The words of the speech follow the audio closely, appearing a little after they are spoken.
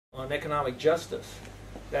on economic justice,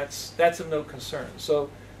 that's of no concern. So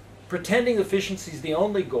pretending efficiency is the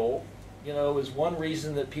only goal, is one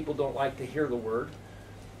reason that people don't like to hear the word.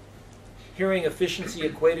 Hearing efficiency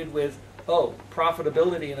equated with, oh,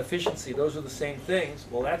 profitability and efficiency, those are the same things.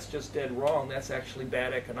 Well, that's just dead wrong. That's actually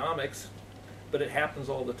bad economics, but it happens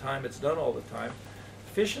all the time. It's done all the time.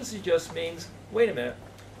 Efficiency just means, wait a minute,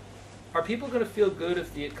 are people going to feel good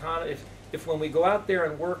if the economy, if when we go out there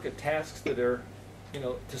and work at tasks that are,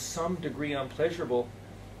 to some degree unpleasurable,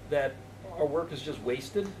 that our work is just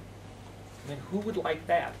wasted? I mean, who would like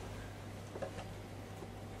that?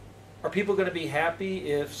 Are people going to be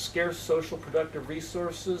happy if scarce social productive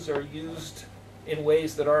resources are used in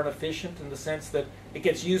ways that aren't efficient, in the sense that it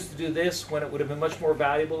gets used to do this when it would have been much more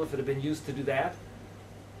valuable if it had been used to do that?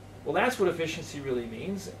 Well, that's what efficiency really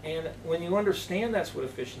means, and when you understand that's what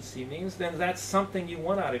efficiency means, then that's something you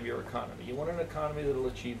want out of your economy. You want an economy that will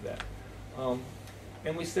achieve that.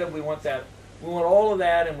 And we said we want that. We want all of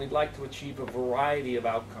that, and we'd like to achieve a variety of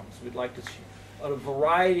outcomes. We'd like to achieve a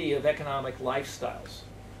variety of economic lifestyles.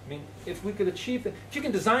 I mean, if we could achieve that, if you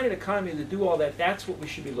can design an economy to do all that, that's what we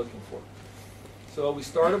should be looking for. So we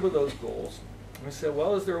started with those goals, and we said,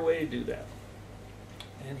 well, is there a way to do that?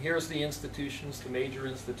 And here's the institutions, the major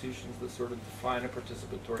institutions that sort of define a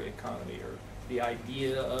participatory economy, or the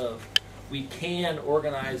idea of we can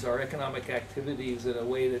organize our economic activities in a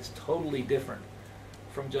way that's totally different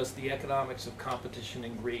from just the economics of competition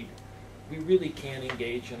and greed. We really can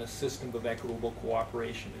engage in a system of equitable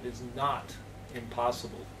cooperation. It is not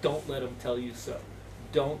impossible. Don't let them tell you so.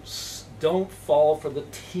 Don't fall for the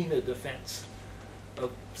Tina defense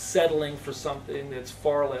of settling for something that's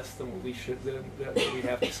far less than what we we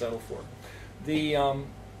have to settle for. The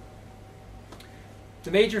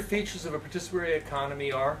major features of a participatory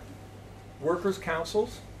economy are workers'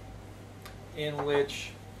 councils, in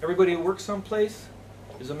which everybody who works someplace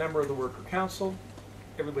is a member of the worker council.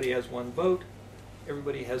 Everybody has one vote.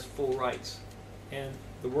 Everybody has full rights. And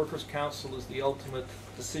the workers' council is the ultimate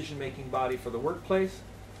decision-making body for the workplace.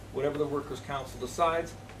 Whatever the workers' council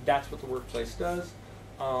decides, that's what the workplace does.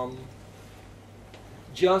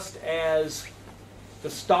 Just as the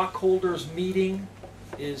stockholders' meeting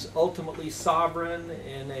is ultimately sovereign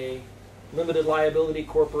in a limited liability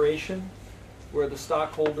corporation, where the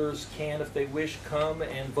stockholders can, if they wish, come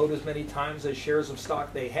and vote as many times as shares of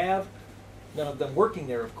stock they have, none of them working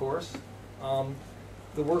there, of course.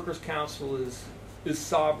 The workers' council is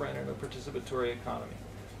sovereign in a participatory economy.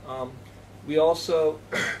 We also,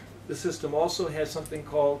 the system also has something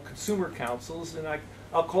called consumer councils, and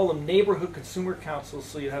I'll call them neighborhood consumer councils,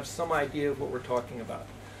 so you have some idea of what we're talking about.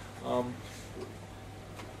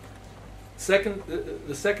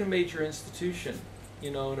 The second major institution,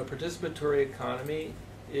 in a participatory economy,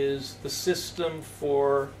 is the system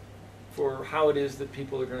for how it is that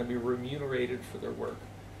people are going to be remunerated for their work.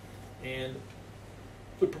 And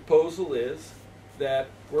the proposal is that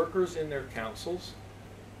workers in their councils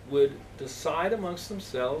would decide amongst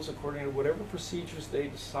themselves, according to whatever procedures they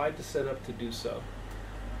decide to set up to do so.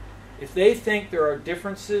 If they think there are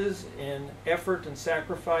differences in effort and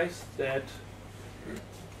sacrifice that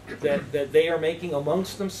they are making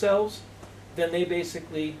amongst themselves, then they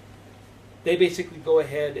basically go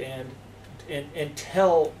ahead and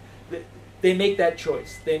tell, they make that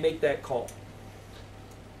choice, they make that call.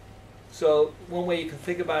 So one way you can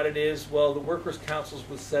think about it is, well, the workers' councils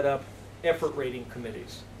would set up effort rating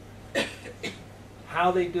committees.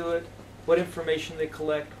 How they do it, what information they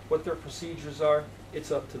collect, what their procedures are,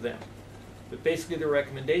 it's up to them. But basically the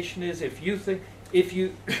recommendation is, if you think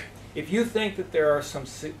that there are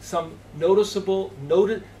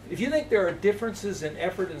if you think there are differences in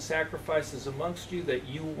effort and sacrifices amongst you that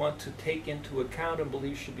you want to take into account and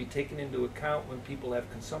believe should be taken into account when people have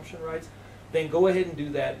consumption rights, then go ahead and do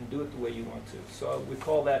that, and do it the way you want to. So we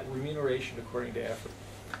call that remuneration according to effort.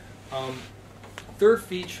 Third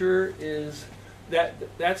feature is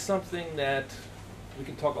that's something that we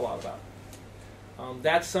can talk a lot about.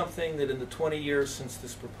 That's something that in the 20 years since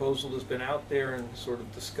this proposal has been out there and sort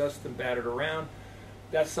of discussed and battered around,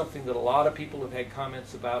 that's something that a lot of people have had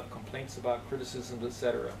comments about, complaints about, criticisms,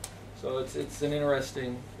 etc. So it's an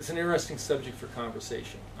interesting subject for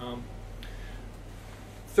conversation.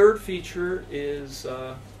 Third feature is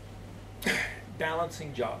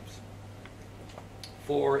balancing jobs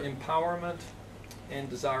for empowerment and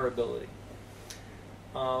desirability.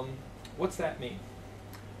 What's that mean?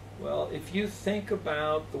 Well, if you think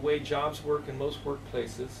about the way jobs work in most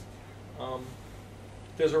workplaces,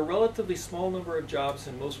 there's a relatively small number of jobs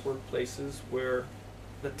in most workplaces where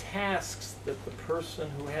the tasks that the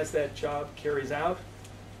person who has that job carries out,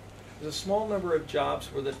 there's a small number of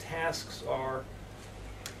jobs where the tasks are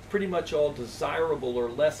pretty much all desirable or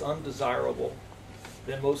less undesirable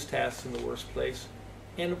than most tasks in the workplace,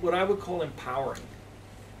 and what I would call empowering.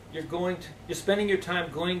 You're spending your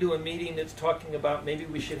time going to a meeting that's talking about maybe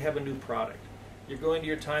we should have a new product. You're going to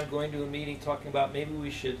your time going to a meeting talking about maybe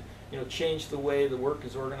we should change the way the work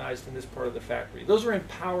is organized in this part of the factory. Those are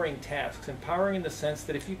empowering tasks. Empowering in the sense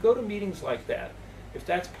that if you go to meetings like that, if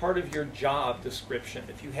that's part of your job description,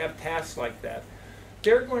 if you have tasks like that,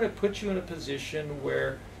 they're going to put you in a position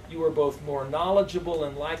where you are both more knowledgeable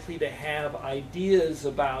and likely to have ideas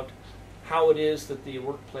about how it is that the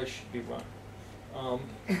workplace should be run.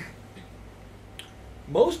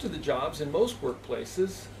 Most of the jobs in most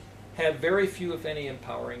workplaces have very few, if any,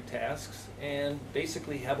 empowering tasks, and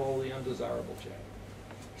basically have all the undesirable jobs.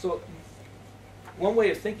 So one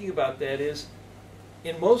way of thinking about that is,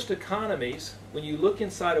 in most economies, when you look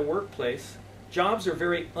inside a workplace, jobs are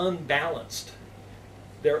very unbalanced.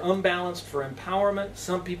 They're unbalanced for empowerment.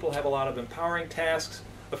 Some people have a lot of empowering tasks.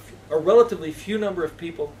 A relatively few number of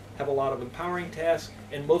people have a lot of empowering tasks,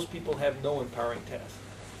 and most people have no empowering tasks.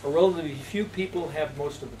 A relatively few people have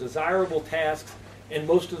most of the desirable tasks, and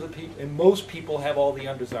most people have all the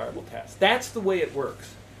undesirable tasks. That's the way it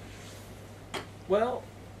works. Well,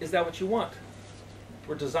 is that what you want?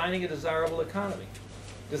 We're designing a desirable economy.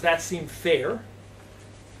 Does that seem fair?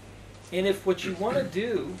 And if what you want to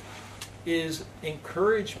do is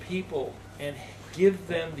encourage people and give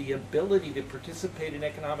them the ability to participate in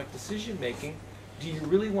economic decision making, do you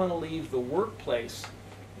really want to leave the workplace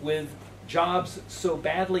with jobs so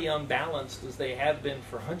badly unbalanced as they have been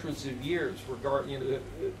for hundreds of years with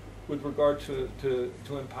regard to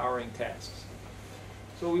empowering tasks?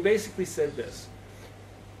 So we basically said this.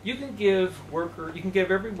 You can give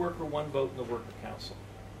every worker one vote in the worker council.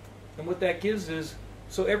 And what that gives is,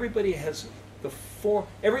 so everybody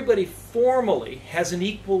formally has an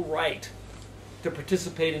equal right to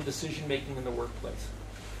participate in decision making in the workplace.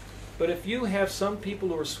 But if you have some people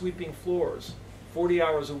who are sweeping floors 40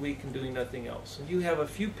 hours a week and doing nothing else, and you have a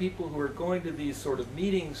few people who are going to these sort of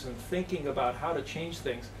meetings and thinking about how to change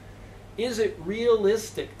things, is it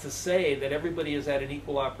realistic to say that everybody is at an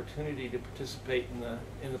equal opportunity to participate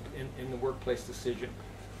in the workplace decision?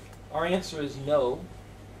 Our answer is no,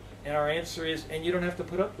 and our answer is, and you don't have to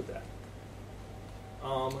put up with that.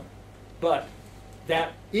 But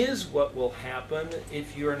that is what will happen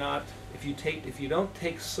if you don't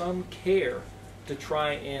take some care to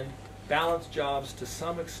try and balance jobs to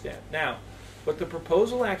some extent. Now, what the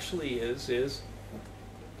proposal actually is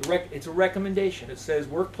it's a recommendation. It says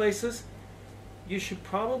workplaces, you should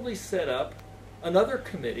probably set up another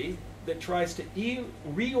committee that tries to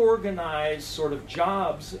reorganize sort of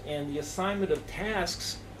jobs and the assignment of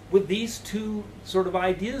tasks with these two sort of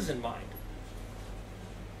ideas in mind.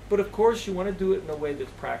 But of course, you want to do it in a way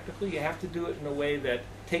that's practical. You have to do it in a way that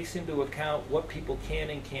takes into account what people can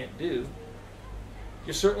and can't do.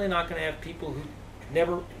 You're certainly not going to have people who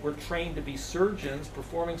never were trained to be surgeons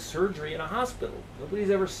performing surgery in a hospital. Nobody's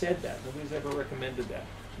ever said that. Nobody's ever recommended that.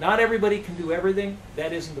 Not everybody can do everything.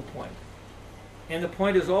 That isn't the point. And the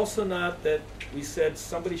point is also not that we said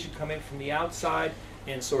somebody should come in from the outside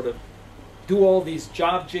and sort of do all these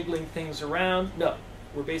job jiggling things around. No.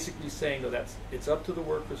 We're basically saying that it's up to the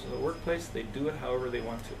workers in the workplace. They do it however they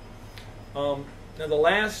want to. Now the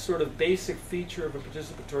last sort of basic feature of a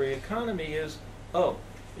participatory economy is,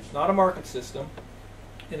 it's not a market system,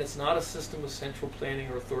 and it's not a system of central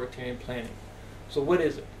planning or authoritarian planning. So what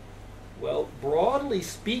is it? Well, broadly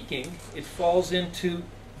speaking, it falls into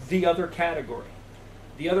the other category.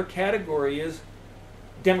 The other category is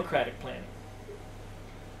democratic planning.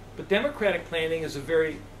 But democratic planning is a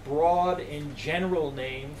very broad and general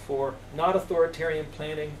name for not authoritarian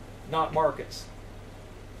planning, not markets.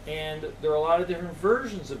 And there are a lot of different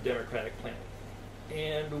versions of democratic planning.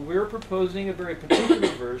 And we're proposing a very particular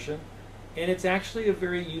version, and it's actually a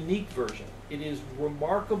very unique version. It is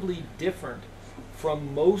remarkably different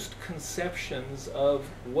from most conceptions of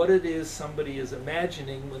what it is somebody is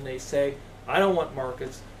imagining when they say, I don't want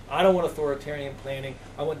markets, I don't want authoritarian planning,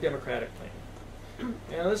 I want democratic planning.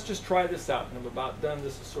 Now let's just try this out, and I'm about done.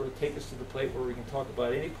 This will sort of take us to the plate where we can talk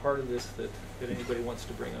about any part of this that anybody wants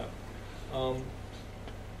to bring up.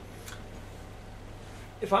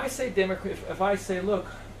 If I say look,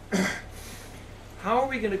 how are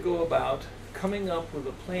we going to go about coming up with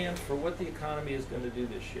a plan for what the economy is going to do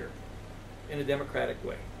this year in a democratic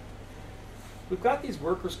way? We've got these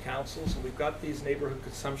workers' councils, and we've got these neighborhood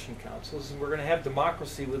consumption councils, and we're going to have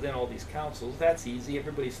democracy within all these councils. That's easy.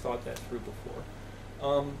 Everybody's thought that through before.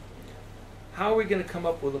 How are we going to come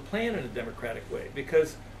up with a plan in a democratic way?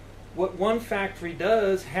 Because what one factory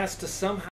does has to somehow